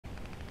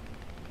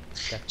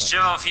Definitely.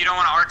 Chill, if you don't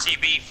want to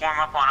RTB, form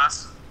up on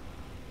us.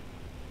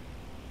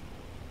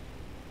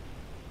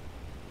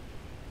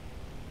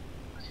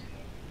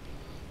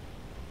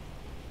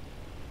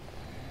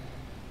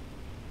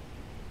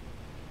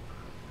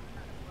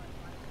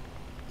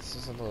 This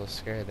is a little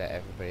scary that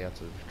everybody else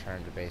has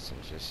returned to base and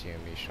it's just you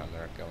and me, Sean,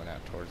 that are going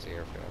out towards the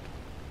airfield.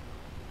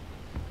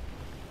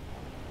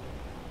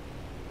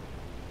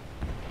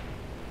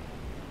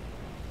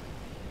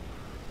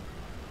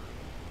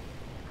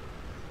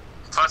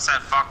 Plus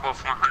that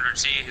fuckwolf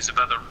 100G who's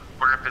about to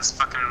rip his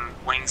fucking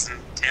wings and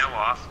tail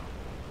off.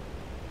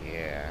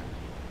 Yeah.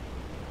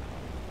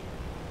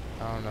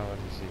 I don't know what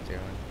is he doing.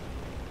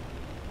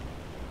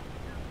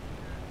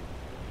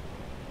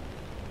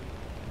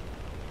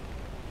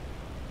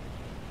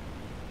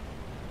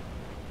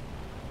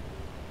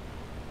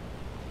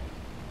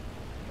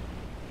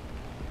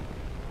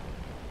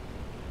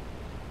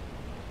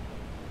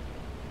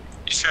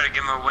 You just try to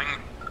give him a wing.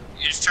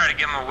 You just try to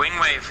give him a wing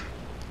wave.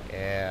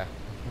 Yeah.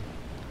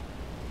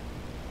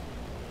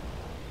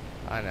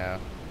 I know.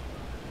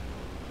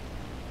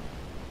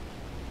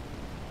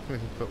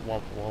 Put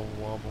wobble, wobble,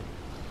 wobble.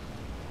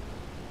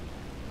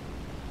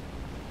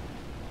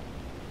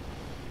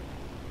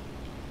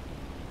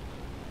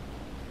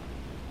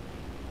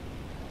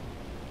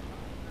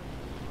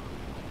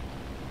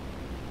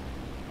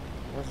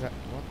 What's that?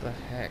 What the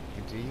heck?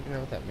 Do you even know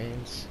what that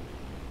means?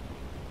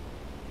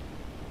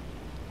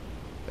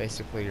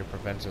 Basically, you're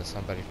preventing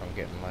somebody from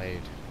getting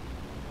laid.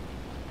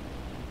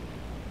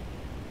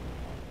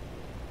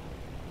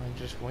 I'm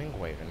just wing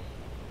waving.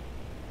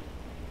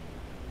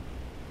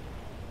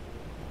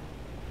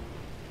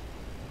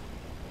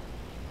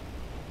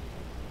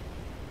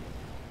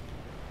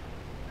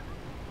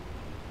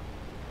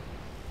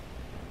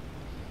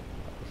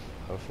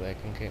 Hopefully I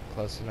can get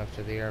close enough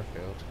to the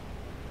airfield.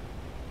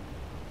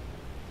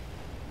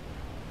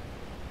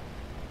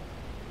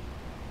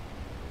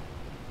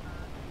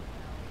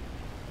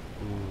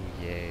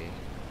 Ooh, yay.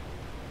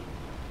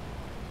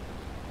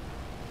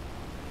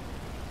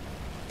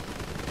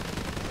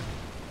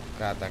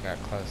 God, that got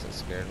close. It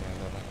scared me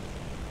a little.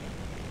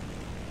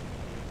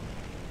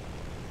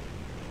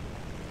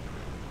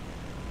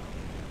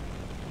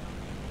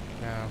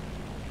 No.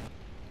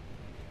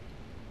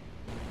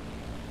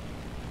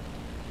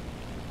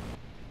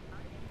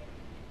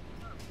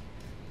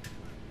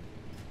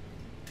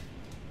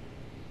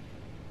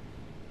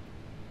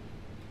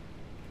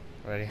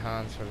 Ready,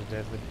 Hans, for the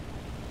deadly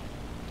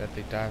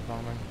dive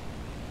bombing?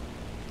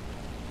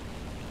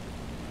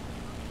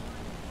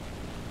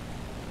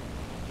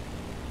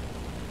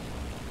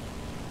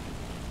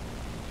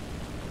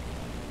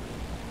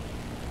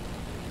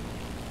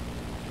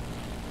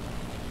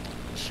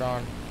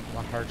 Sean,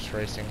 my heart's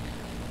racing.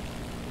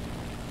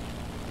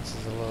 This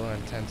is a little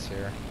intense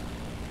here.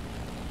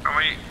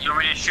 You want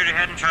me to shoot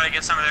ahead and try to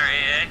get some of their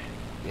AA?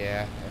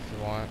 Yeah, if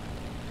you want.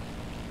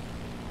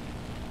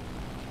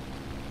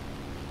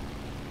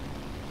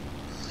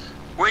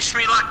 Wish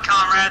me luck,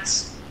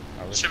 comrades.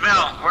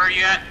 Chevelle, where are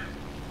you at?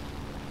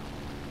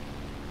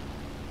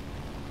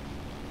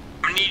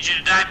 I'm gonna need you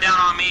to dive down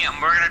on me, and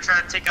we're gonna try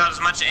to take out as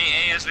much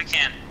AA as we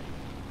can.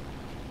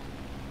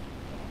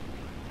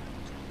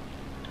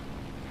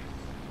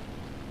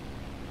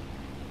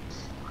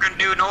 We're gonna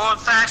do an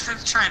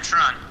old-fashioned trench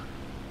run.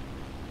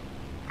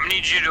 I'm gonna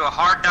need you to do a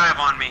hard dive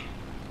on me.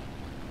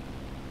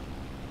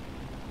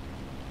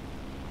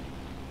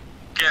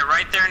 Get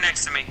right there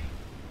next to me.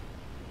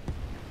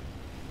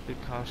 Be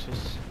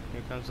cautious.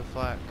 Here comes the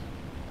flak.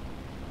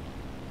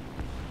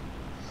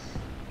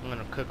 I'm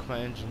gonna cook my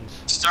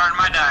engines. Starting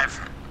my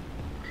dive.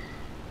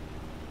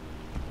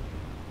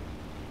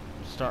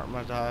 Start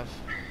my dive.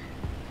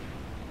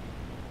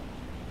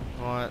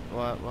 What?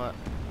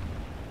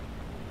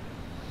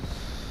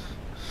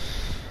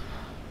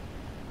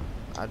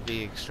 I'd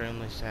be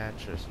extremely sad,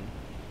 Tristan.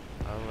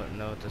 I wouldn't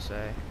know what to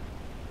say.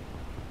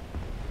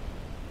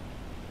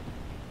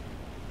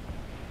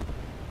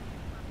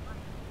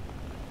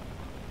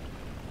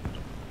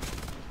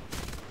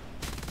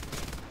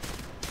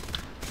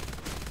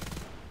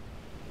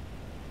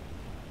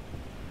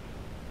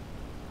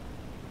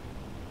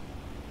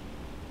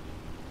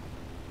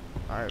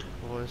 Alright,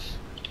 boys.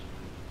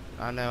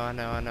 I know.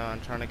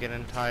 I'm trying to get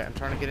in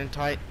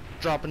tight.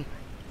 Dropping.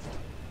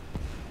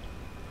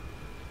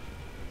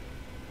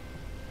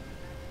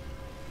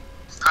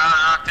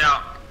 Knocked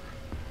out.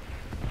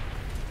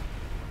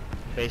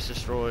 Base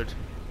destroyed.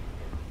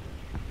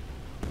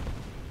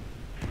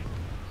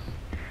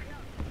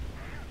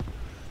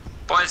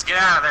 Boys, get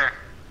out of there.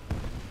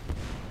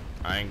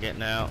 I ain't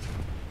getting out.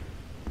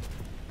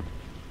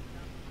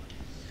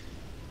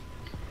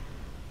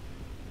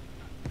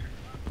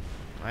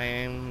 I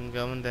am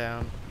going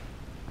down.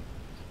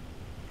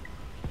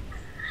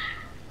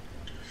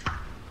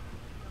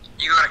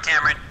 You got it,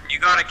 Cameron. You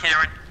got it,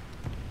 Cameron.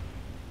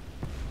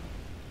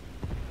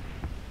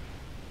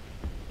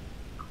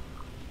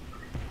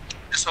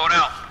 Just hold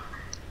out.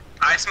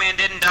 Iceman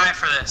didn't die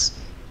for this.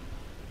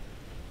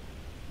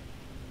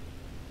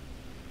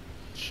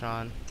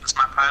 Sean. That's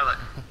my pilot.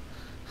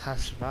 I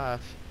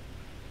survived.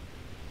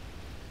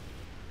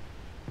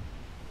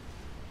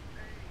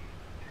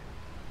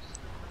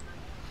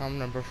 I'm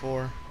number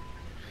 4.